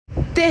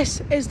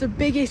This is the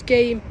biggest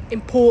game in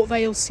Port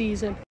Vale's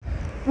season.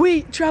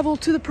 We travel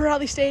to the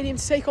Vale Stadium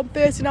to take on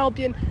Burton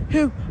Albion,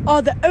 who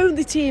are the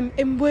only team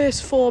in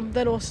worse form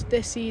than us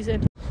this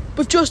season.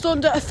 With just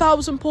under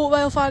 1,000 Port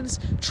Vale fans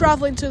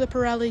travelling to the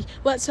Pirelli,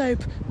 let's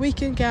hope we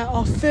can get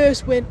our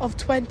first win of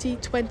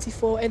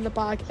 2024 in the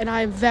bag, and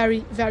I am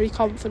very, very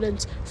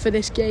confident for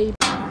this game.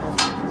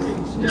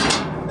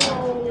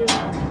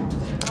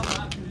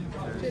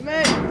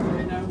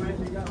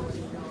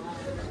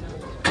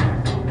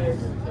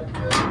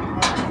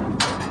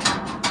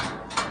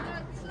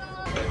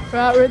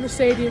 Right, we're in the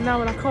stadium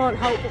now and I can't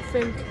help but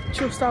think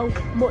just how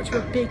much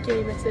of a big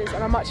game this is,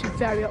 and I'm actually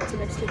very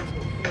optimistic.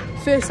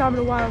 First time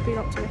in a while I've been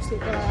optimistic,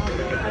 but I am,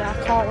 and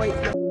I can't wait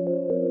for it.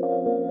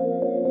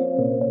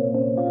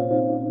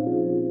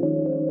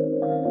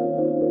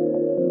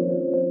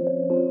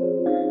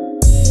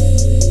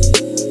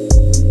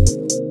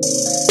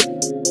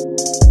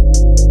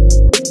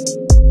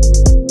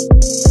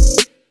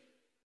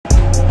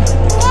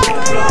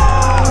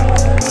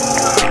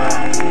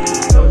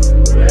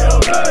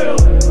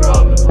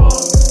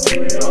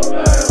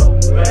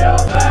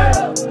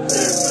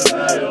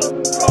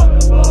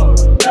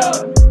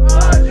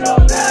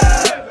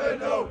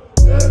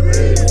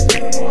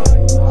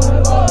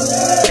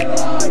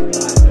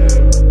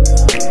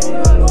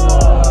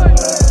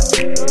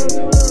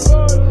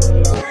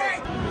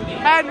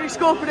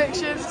 Score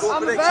predictions.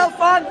 I'm a Vale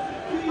fan,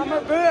 I'm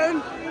at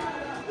Burton,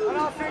 and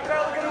I think Vale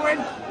are going to win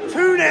 2-0.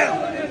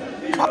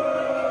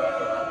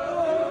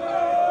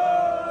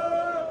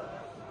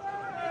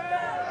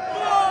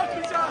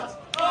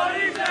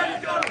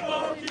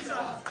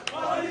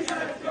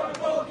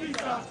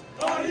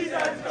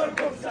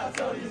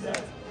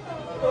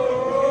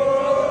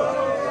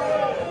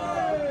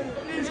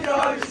 These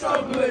guys are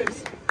stumblies.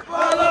 I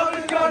love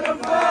this kind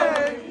of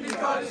play. These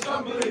guys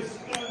are stumblies.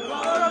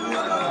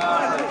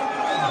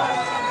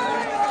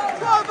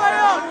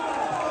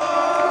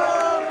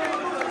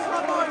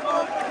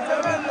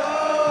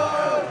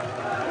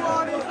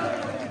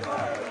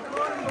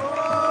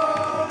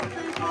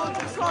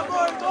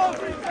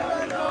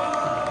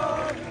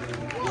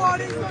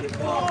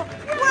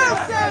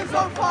 Wilson's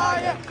on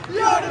fire!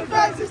 Your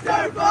defence is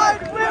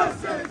terrified!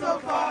 Wilson's on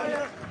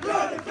fire!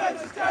 Your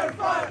defence is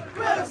terrified!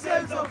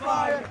 Wilson's on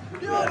fire!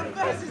 Your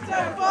defence is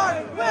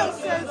terrified!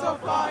 Wilson's on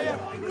fire!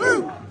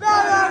 Woo!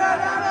 La la la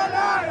la la la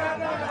la la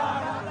la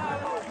la.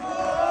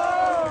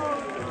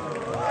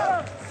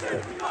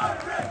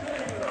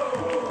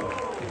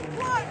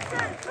 One,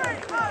 two, three,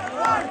 I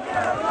like it,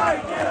 I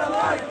like it, I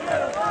like it, I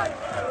like it.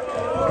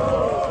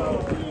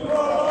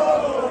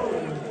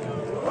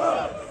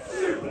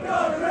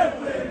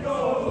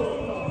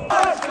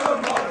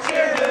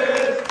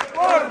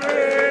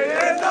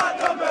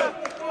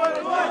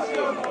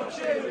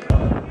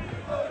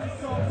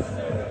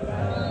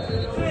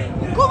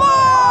 Come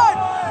on!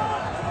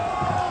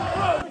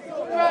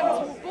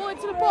 Ball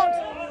into the box.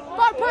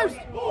 Back post.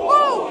 Whoa!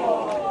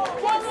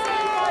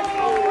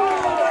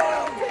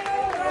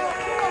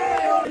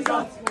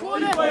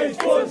 He plays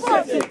for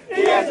City.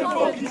 He has a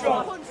fucking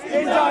shot.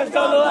 He dives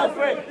down the left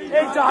wing. He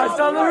dives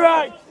down the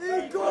right. He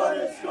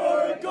couldn't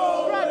score a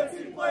goal.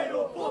 He played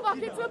all ball back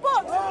into the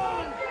box.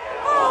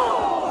 Oh!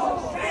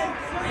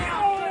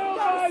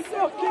 Nice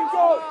fucking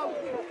goal.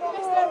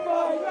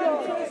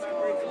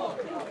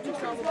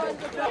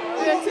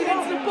 Getting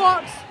into the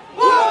box.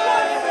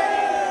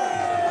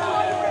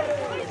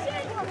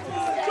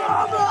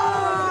 Come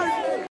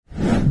on!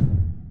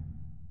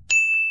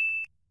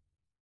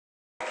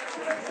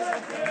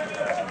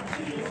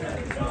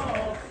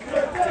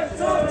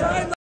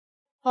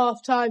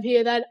 Half time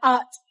here then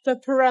at the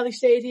Pirelli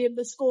Stadium.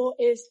 The score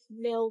is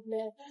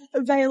 0-0.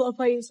 Vale are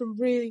playing some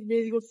really,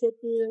 really good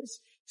football. It's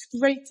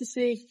great to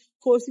see.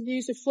 Of course, the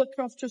news of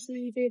Flitcroft just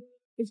leaving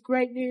is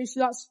great news.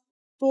 So that's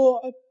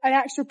brought an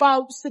extra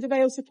bounce to the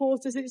Vale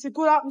supporters. It's a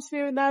good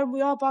atmosphere in there, and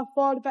we are by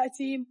far the better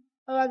team.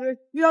 However,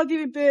 we are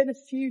giving Burton a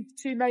few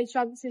too many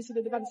chances, and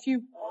they've had a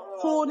few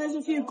corners,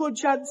 a few good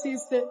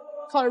chances that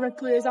Connor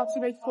Ripley has had to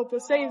make a couple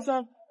of saves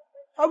on.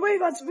 And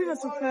we've had some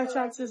fair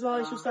chances as well.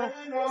 It's just that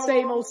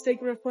same old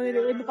stigma of putting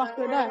it in the back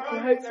of the net, and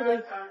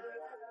hopefully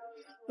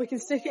we can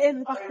stick it in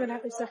the back of the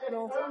net in the second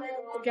half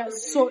and get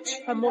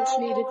such a much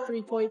needed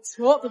 3 points.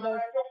 We're up the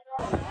vote.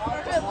 A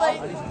bit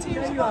late,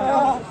 teams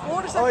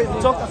what is that? To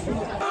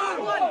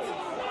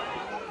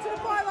the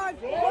byline,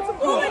 what's the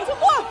ball into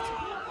blocked?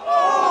 Oh!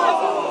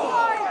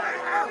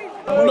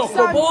 Knock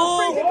the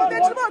ball!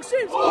 Into the box,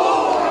 shoots!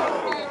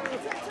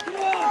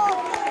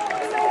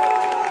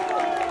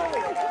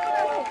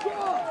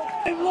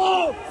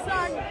 Low!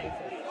 Sang!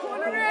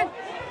 Corner in!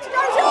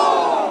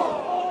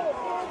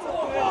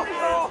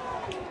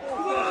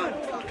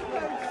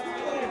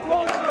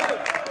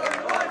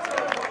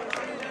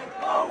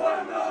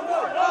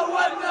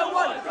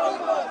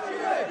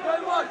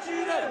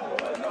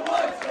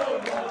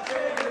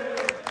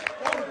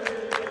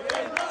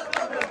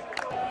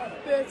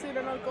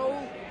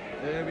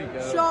 There we go.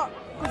 Shot.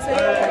 Good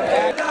save.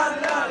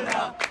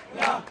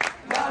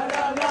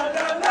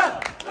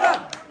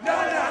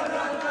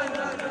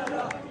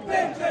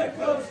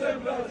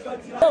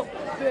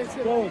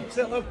 Burton.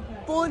 Sit low.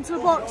 Ball into the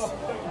box.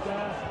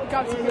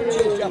 Gavin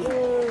Wilson.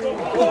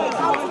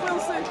 Out to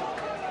Wilson.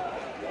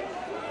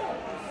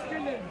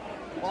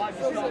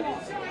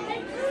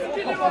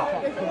 Into our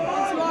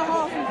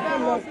half, he's their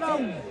half now.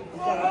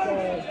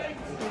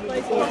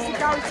 Plays across to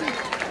Garrity.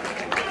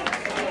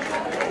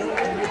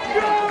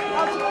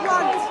 Out to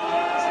Plant.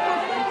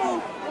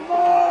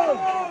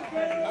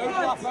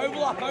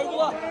 Overlap.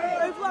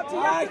 Overlap to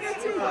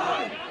Yakoviti.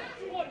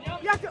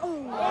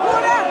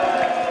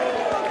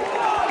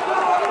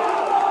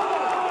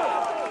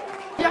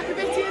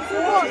 Yakoviti into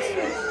the box.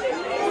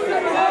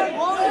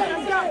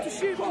 And down to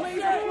shoot, but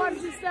he's on Plant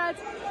instead.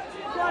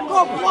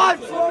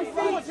 Plant.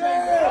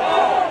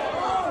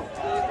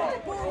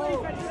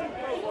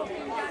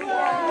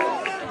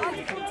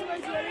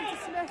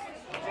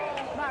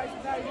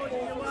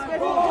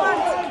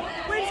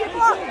 Wins it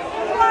block.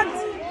 Plant.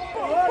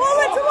 Ball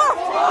into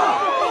loft.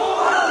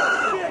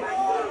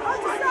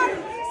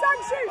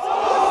 Sang shoots.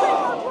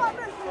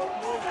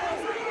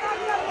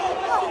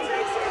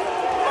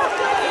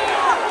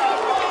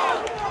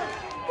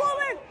 Ball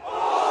in.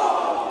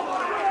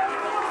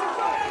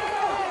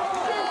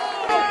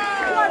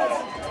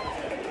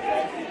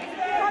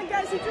 Can't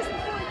get it just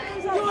before it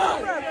goes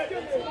out.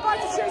 Back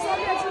to Chisel on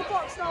the edge of the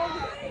box now.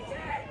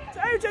 To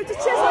Ojo to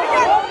Chisel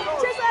again.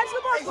 Chisel edge of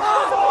the box.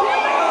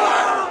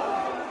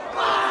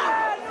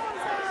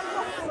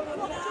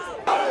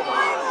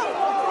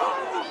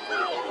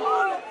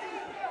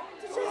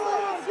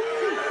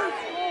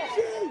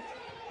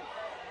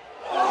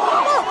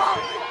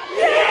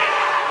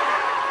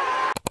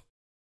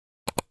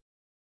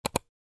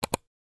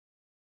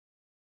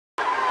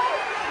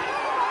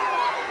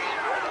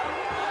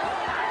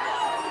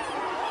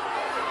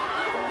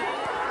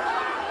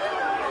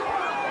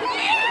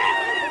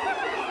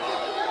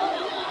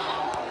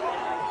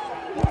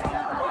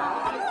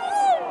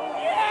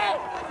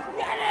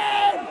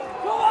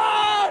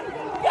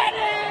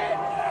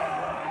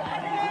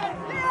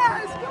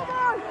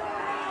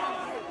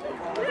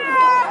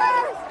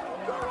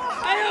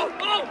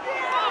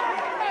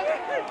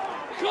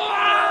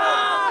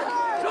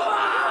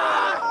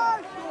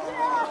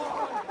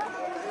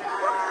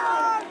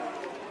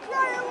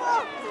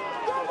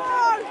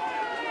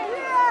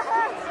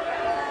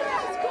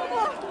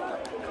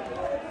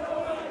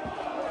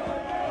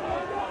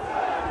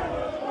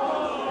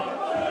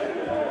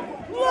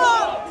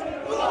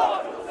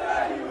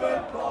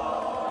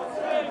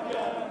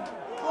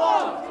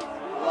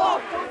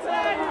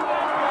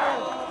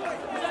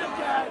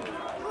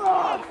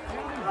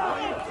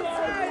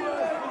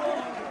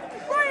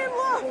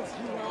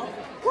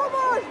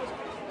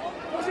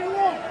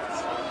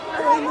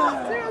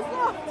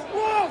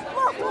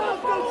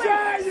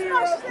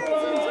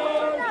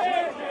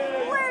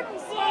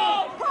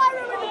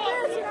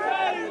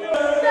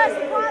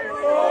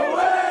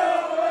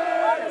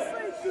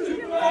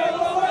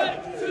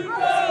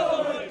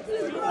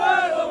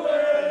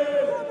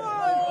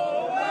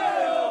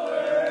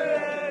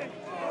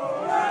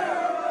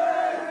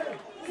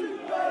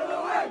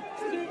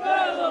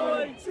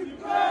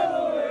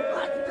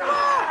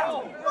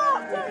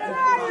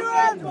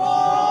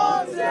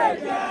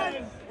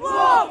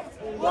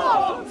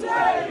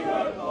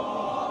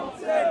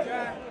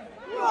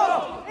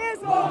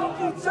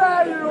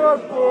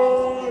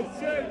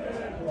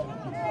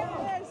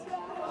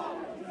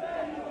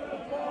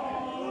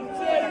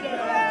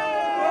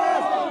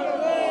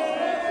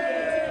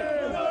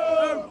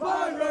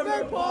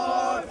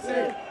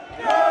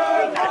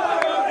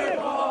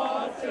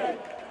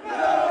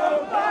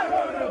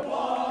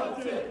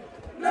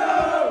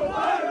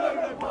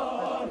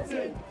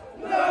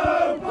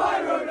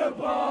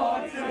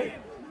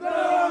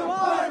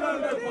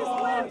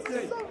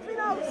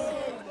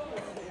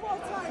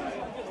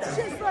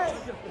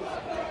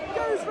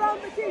 Goes round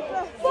the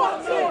keeper.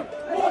 What's it?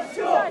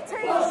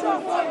 Takes a shot.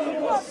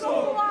 Blocks off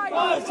the line.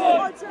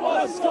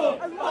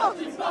 And Locke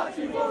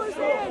follows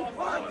it in.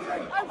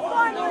 And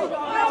finally,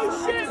 no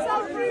shit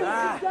celebrates.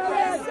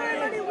 There's so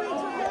many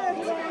wins for him.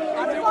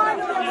 And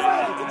finally, I'm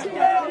starting to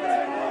cheer.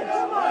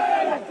 Come on.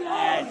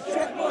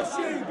 Check my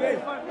shooting.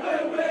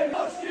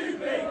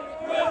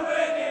 We're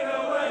winning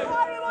away.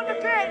 Fire him on the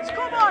pitch.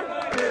 Come on.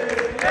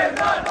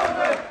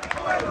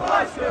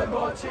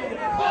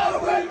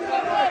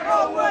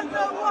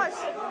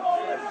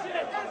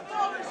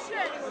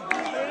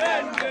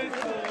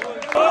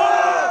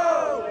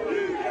 Oh,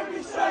 you give me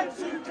strength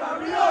to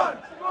carry on,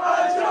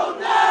 but you'll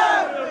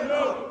never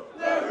know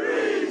the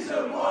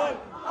reason why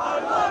I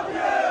love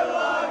you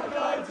like I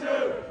do.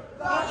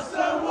 That's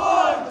the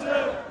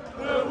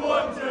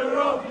wonder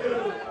of you.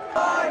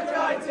 Like I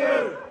do,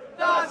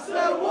 that's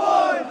the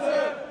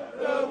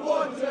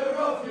wonder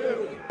of you.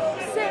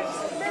 6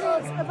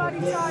 minutes of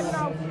added time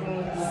now.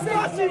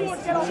 6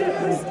 minutes to get off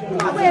this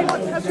win.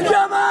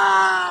 Come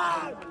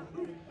on!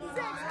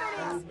 6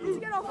 minutes to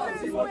get off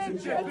this win of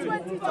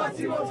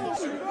 2021.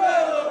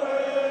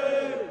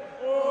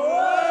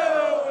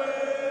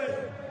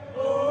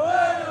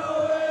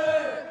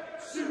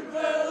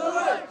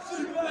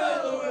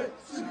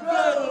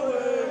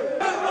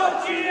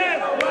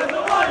 We're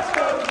the